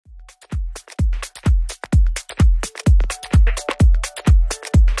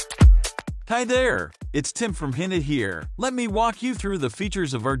Hi there, it's Tim from HintEd here. Let me walk you through the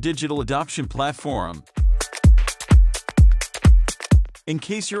features of our digital adoption platform. In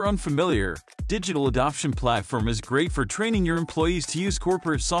case you're unfamiliar, digital adoption platform is great for training your employees to use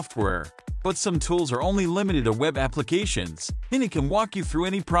corporate software. But some tools are only limited to web applications. HintEd can walk you through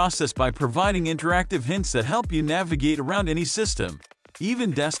any process by providing interactive hints that help you navigate around any system.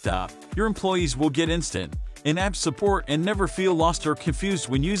 Even desktop, your employees will get instant in-app support and never feel lost or confused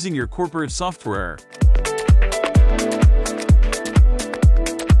when using your corporate software.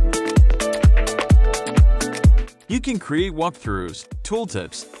 You can create walkthroughs,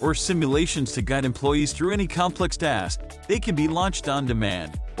 tooltips, or simulations to guide employees through any complex task. They can be launched on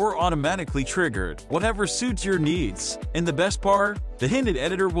demand or automatically triggered, whatever suits your needs. And the best part? The HintEd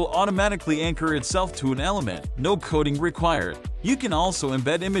editor will automatically anchor itself to an element, no coding required. You can also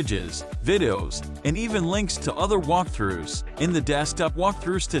embed images, videos, and even links to other walkthroughs. In the desktop,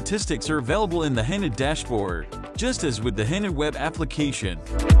 walkthrough statistics are available in the HintEd dashboard, just as with the HintEd web application.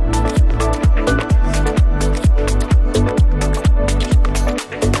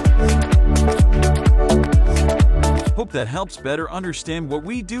 Hope that helps better understand what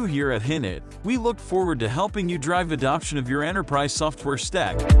we do here at HintEd. We look forward to helping you drive adoption of your enterprise software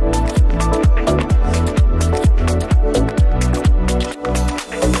stack.